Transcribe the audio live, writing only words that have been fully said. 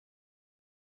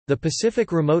The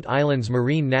Pacific Remote Islands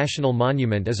Marine National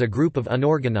Monument is a group of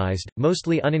unorganized,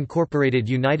 mostly unincorporated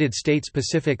United States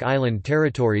Pacific Island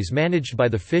territories managed by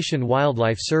the Fish and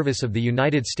Wildlife Service of the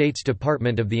United States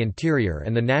Department of the Interior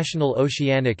and the National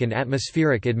Oceanic and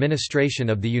Atmospheric Administration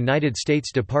of the United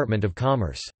States Department of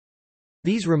Commerce.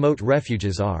 These remote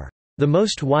refuges are the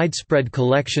most widespread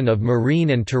collection of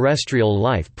marine and terrestrial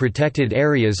life protected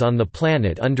areas on the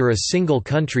planet under a single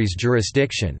country's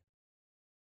jurisdiction.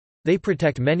 They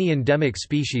protect many endemic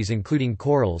species including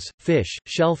corals, fish,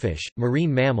 shellfish,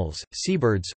 marine mammals,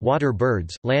 seabirds, water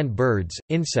birds, land birds,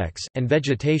 insects, and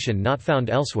vegetation not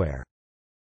found elsewhere.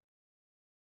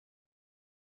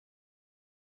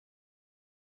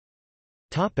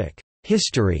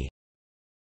 History.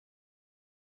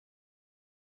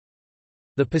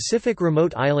 The Pacific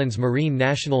Remote Islands Marine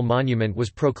National Monument was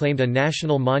proclaimed a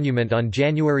national monument on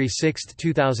January 6,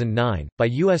 2009, by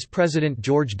U.S. President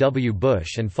George W.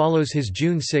 Bush and follows his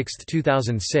June 6,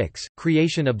 2006,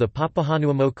 creation of the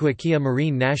Papahanaumokuakea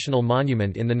Marine National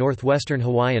Monument in the northwestern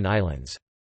Hawaiian Islands.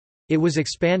 It was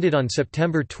expanded on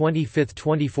September 25,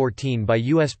 2014 by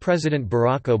U.S. President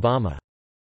Barack Obama.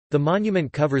 The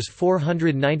monument covers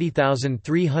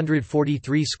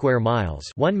 490,343 square miles,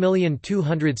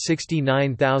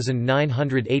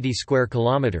 1,269,980 square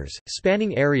kilometers,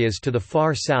 spanning areas to the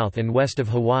far south and west of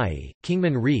Hawaii: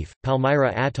 Kingman Reef,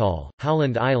 Palmyra Atoll,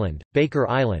 Howland Island, Baker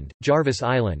Island, Jarvis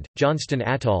Island, Johnston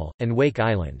Atoll, and Wake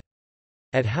Island.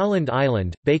 At Howland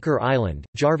Island, Baker Island,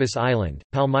 Jarvis Island,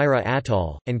 Palmyra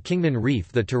Atoll, and Kingman Reef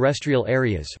the terrestrial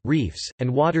areas, reefs,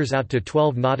 and waters out to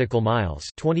 12 nautical miles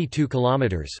 22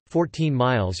 kilometers, 14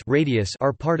 miles radius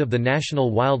are part of the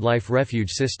National Wildlife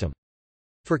Refuge System.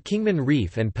 For Kingman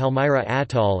Reef and Palmyra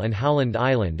Atoll and Howland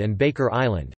Island and Baker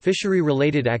Island,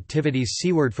 fishery-related activities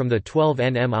seaward from the 12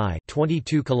 nmi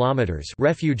 22 kilometers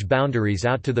refuge boundaries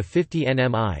out to the 50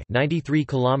 nmi 93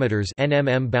 kilometers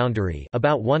NMM boundary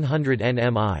about 100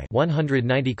 nmi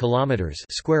 190 kilometers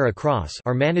square across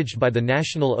are managed by the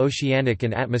National Oceanic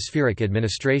and Atmospheric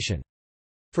Administration.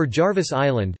 For Jarvis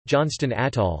Island, Johnston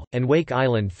Atoll, and Wake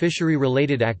Island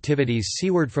fishery-related activities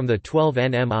seaward from the 12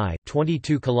 nmi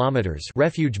 22 kilometers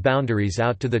refuge boundaries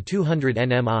out to the 200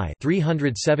 nmi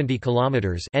 370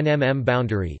 kilometers NMM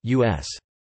boundary U.S.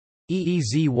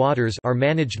 EEZ waters are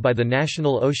managed by the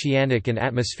National Oceanic and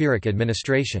Atmospheric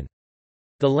Administration.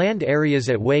 The land areas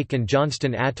at Wake and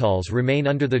Johnston Atolls remain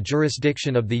under the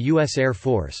jurisdiction of the U.S. Air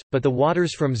Force, but the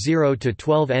waters from 0 to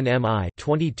 12 nmi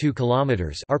 22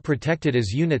 kilometers are protected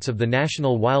as units of the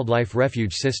National Wildlife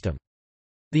Refuge System.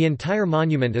 The entire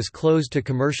monument is closed to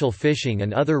commercial fishing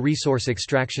and other resource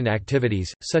extraction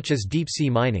activities, such as deep-sea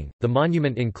mining. The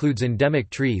monument includes endemic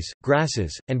trees,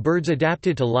 grasses, and birds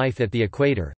adapted to life at the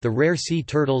equator, the rare sea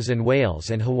turtles and whales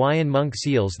and Hawaiian monk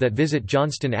seals that visit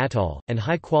Johnston Atoll, and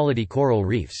high-quality coral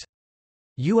reefs.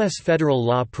 U.S. federal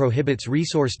law prohibits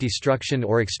resource destruction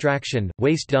or extraction,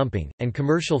 waste dumping, and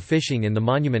commercial fishing in the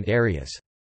monument areas.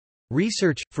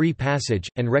 Research, free passage,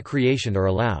 and recreation are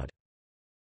allowed.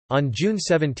 On June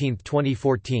 17,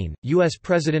 2014, U.S.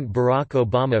 President Barack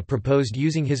Obama proposed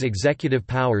using his executive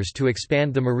powers to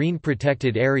expand the marine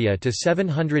protected area to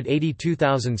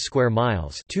 782,000 square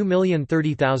miles,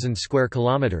 2,030,000 square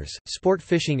kilometers. Sport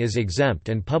fishing is exempt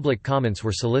and public comments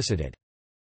were solicited.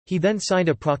 He then signed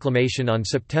a proclamation on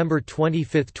September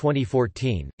 25,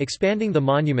 2014, expanding the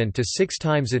monument to 6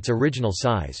 times its original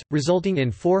size, resulting in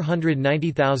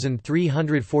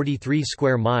 490,343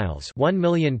 square miles,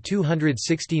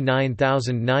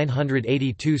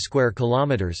 1,269,982 square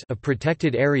kilometers of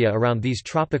protected area around these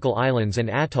tropical islands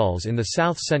and atolls in the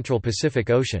south-central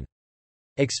Pacific Ocean.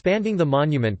 Expanding the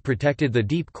monument protected the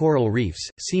deep coral reefs,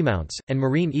 seamounts, and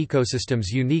marine ecosystems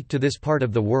unique to this part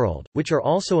of the world, which are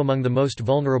also among the most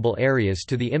vulnerable areas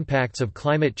to the impacts of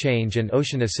climate change and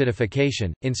ocean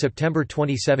acidification. In September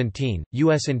 2017,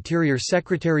 U.S. Interior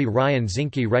Secretary Ryan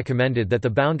Zinke recommended that the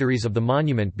boundaries of the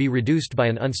monument be reduced by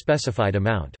an unspecified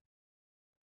amount.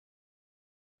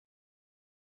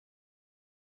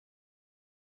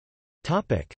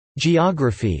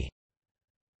 Geography.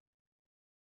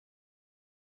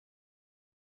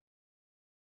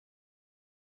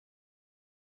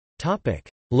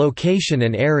 Location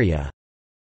and area.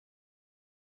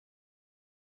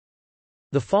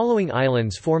 The following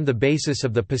islands form the basis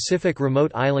of the Pacific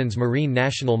Remote Islands Marine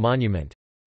National Monument.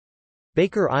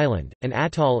 Baker Island, an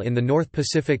atoll in the North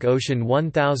Pacific Ocean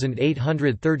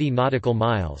 1,830 nautical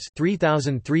miles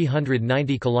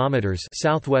 3,390 kilometers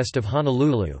southwest of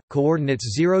Honolulu,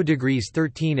 coordinates 0 degrees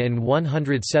 13 and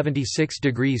 176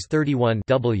 degrees 31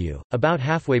 W, about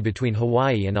halfway between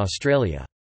Hawaii and Australia.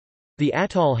 The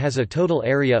atoll has a total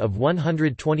area of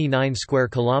 129 square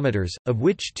kilometers, of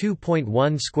which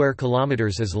 2.1 square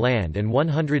kilometers is land and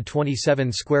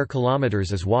 127 square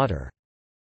kilometers is water.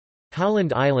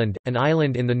 Howland Island, an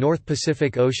island in the North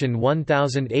Pacific Ocean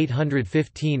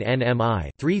 1,815 nmi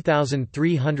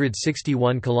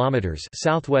 3,361 kilometers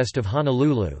southwest of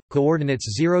Honolulu,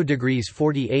 coordinates 0 degrees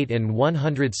 48 and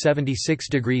 176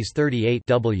 degrees 38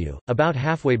 W, about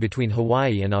halfway between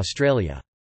Hawaii and Australia.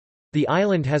 The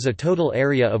island has a total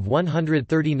area of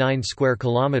 139 square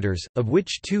kilometers, of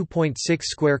which 2.6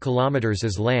 square kilometers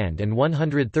is land and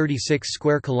 136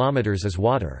 square kilometers is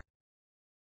water.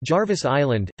 Jarvis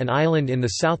Island, an island in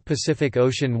the South Pacific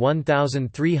Ocean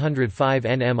 1,305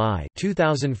 nmi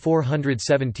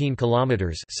 2,417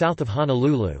 kilometers south of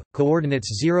Honolulu,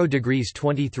 coordinates 0 degrees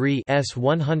 23 S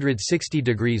 160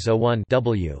 degrees 01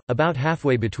 W, about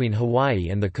halfway between Hawaii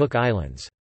and the Cook Islands.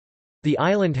 The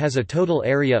island has a total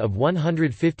area of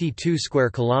 152 square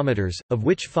kilometers, of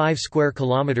which 5 square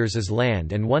kilometers is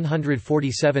land and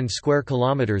 147 square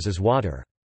kilometers is water.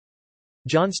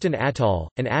 Johnston Atoll,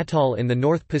 an atoll in the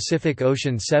North Pacific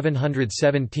Ocean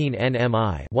 717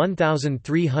 nmi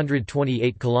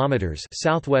 1,328 kilometers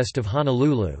southwest of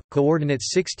Honolulu,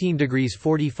 coordinates 16 degrees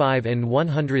 45 and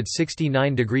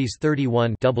 169 degrees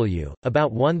 31 W,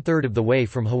 about one-third of the way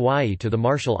from Hawaii to the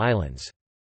Marshall Islands.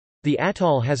 The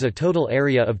atoll has a total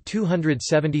area of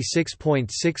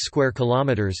 276.6 square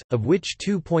kilometers, of which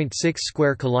 2.6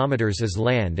 square kilometers is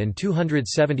land and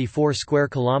 274 square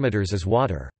kilometers is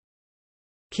water.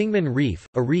 Kingman Reef,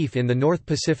 a reef in the North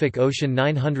Pacific Ocean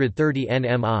 930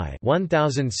 nmi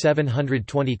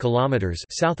 1,720 kilometers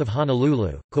south of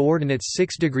Honolulu, coordinates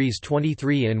 6 degrees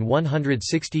 23 and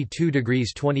 162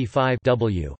 degrees 25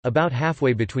 W, about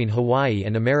halfway between Hawaii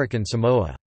and American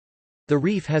Samoa. The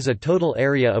reef has a total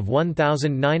area of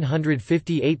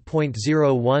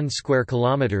 1,958.01 square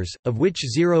kilometers, of which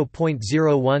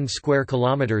 0.01 square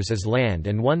kilometers is land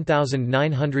and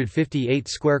 1,958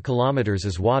 square kilometers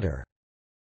is water.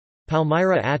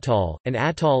 Palmyra Atoll, an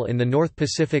atoll in the North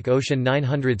Pacific Ocean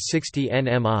 960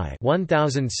 nmi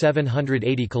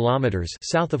 1,780 kilometers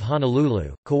south of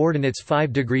Honolulu, coordinates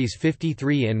 5 degrees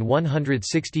 53 and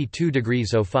 162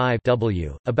 degrees 05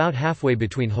 W, about halfway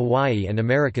between Hawaii and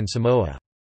American Samoa.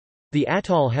 The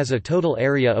atoll has a total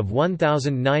area of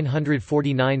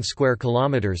 1,949 square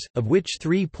kilometers, of which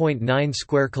 3.9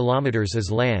 square kilometers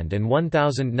is land and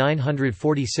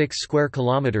 1,946 square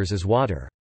kilometers is water.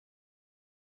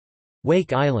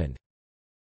 Wake Island.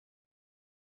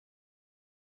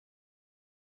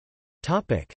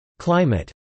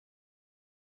 Climate.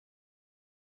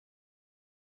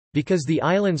 Because the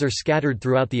islands are scattered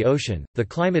throughout the ocean, the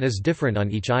climate is different on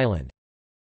each island.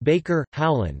 Baker,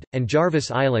 Howland, and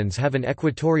Jarvis Islands have an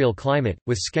equatorial climate,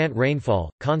 with scant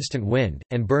rainfall, constant wind,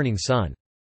 and burning sun.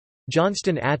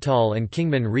 Johnston Atoll and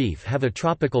Kingman Reef have a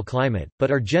tropical climate, but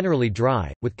are generally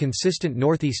dry, with consistent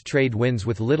northeast trade winds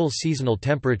with little seasonal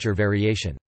temperature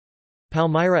variation.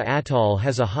 Palmyra Atoll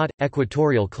has a hot,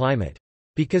 equatorial climate.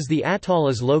 Because the atoll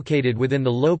is located within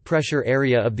the low-pressure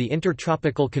area of the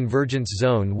Intertropical Convergence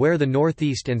Zone where the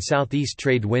northeast and southeast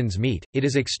trade winds meet, it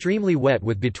is extremely wet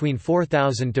with between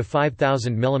 4,000 to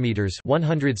 5,000 mm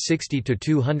 160 to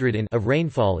 200 in of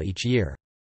rainfall each year.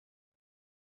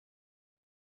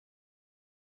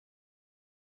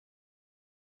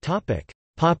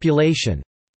 Population.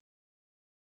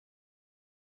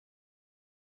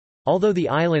 Although the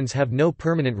islands have no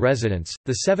permanent residents,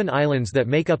 the 7 islands that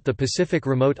make up the Pacific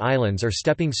Remote Islands are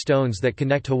stepping stones that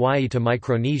connect Hawaii to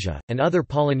Micronesia, and other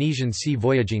Polynesian sea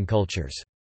voyaging cultures.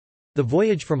 The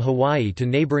voyage from Hawaii to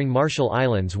neighboring Marshall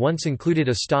Islands once included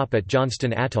a stop at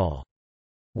Johnston Atoll.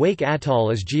 Wake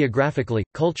Atoll is geographically,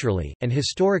 culturally, and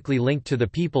historically linked to the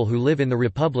people who live in the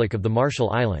Republic of the Marshall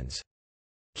Islands.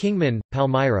 Kingman,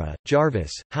 Palmyra,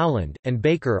 Jarvis, Howland, and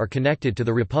Baker are connected to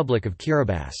the Republic of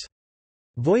Kiribati.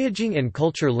 Voyaging and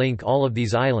culture link all of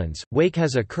these islands. Wake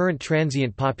has a current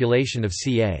transient population of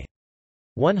ca.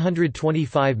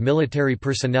 125 military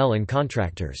personnel and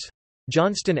contractors.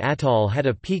 Johnston Atoll had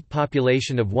a peak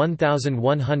population of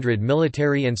 1,100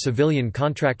 military and civilian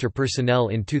contractor personnel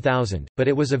in 2000, but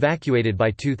it was evacuated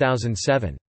by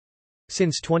 2007.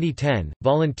 Since 2010,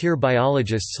 volunteer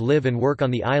biologists live and work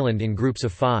on the island in groups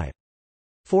of 5.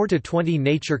 4 to 20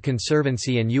 Nature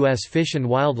Conservancy and U.S. Fish and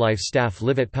Wildlife staff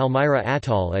live at Palmyra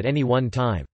Atoll at any one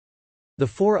time. The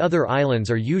 4 other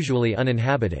islands are usually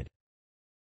uninhabited.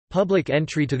 Public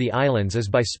entry to the islands is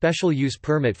by special use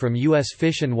permit from U.S.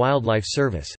 Fish and Wildlife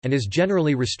Service, and is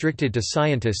generally restricted to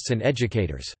scientists and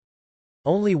educators.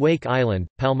 Only Wake Island,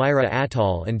 Palmyra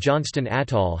Atoll and Johnston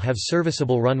Atoll have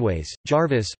serviceable runways.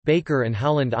 Jarvis, Baker and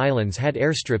Howland Islands had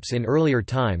airstrips in earlier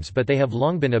times, but they have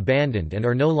long been abandoned and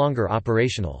are no longer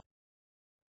operational.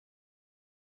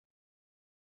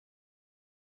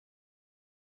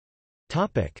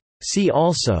 See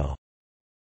also: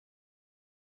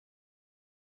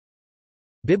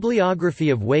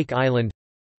 Bibliography of Wake Island.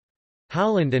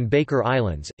 Howland and Baker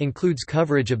Islands, includes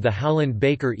coverage of the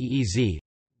Howland-Baker EEZ.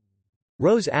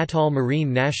 Rose Atoll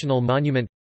Marine National Monument,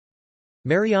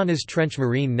 Marianas Trench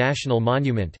Marine National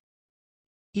Monument.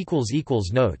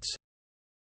 Notes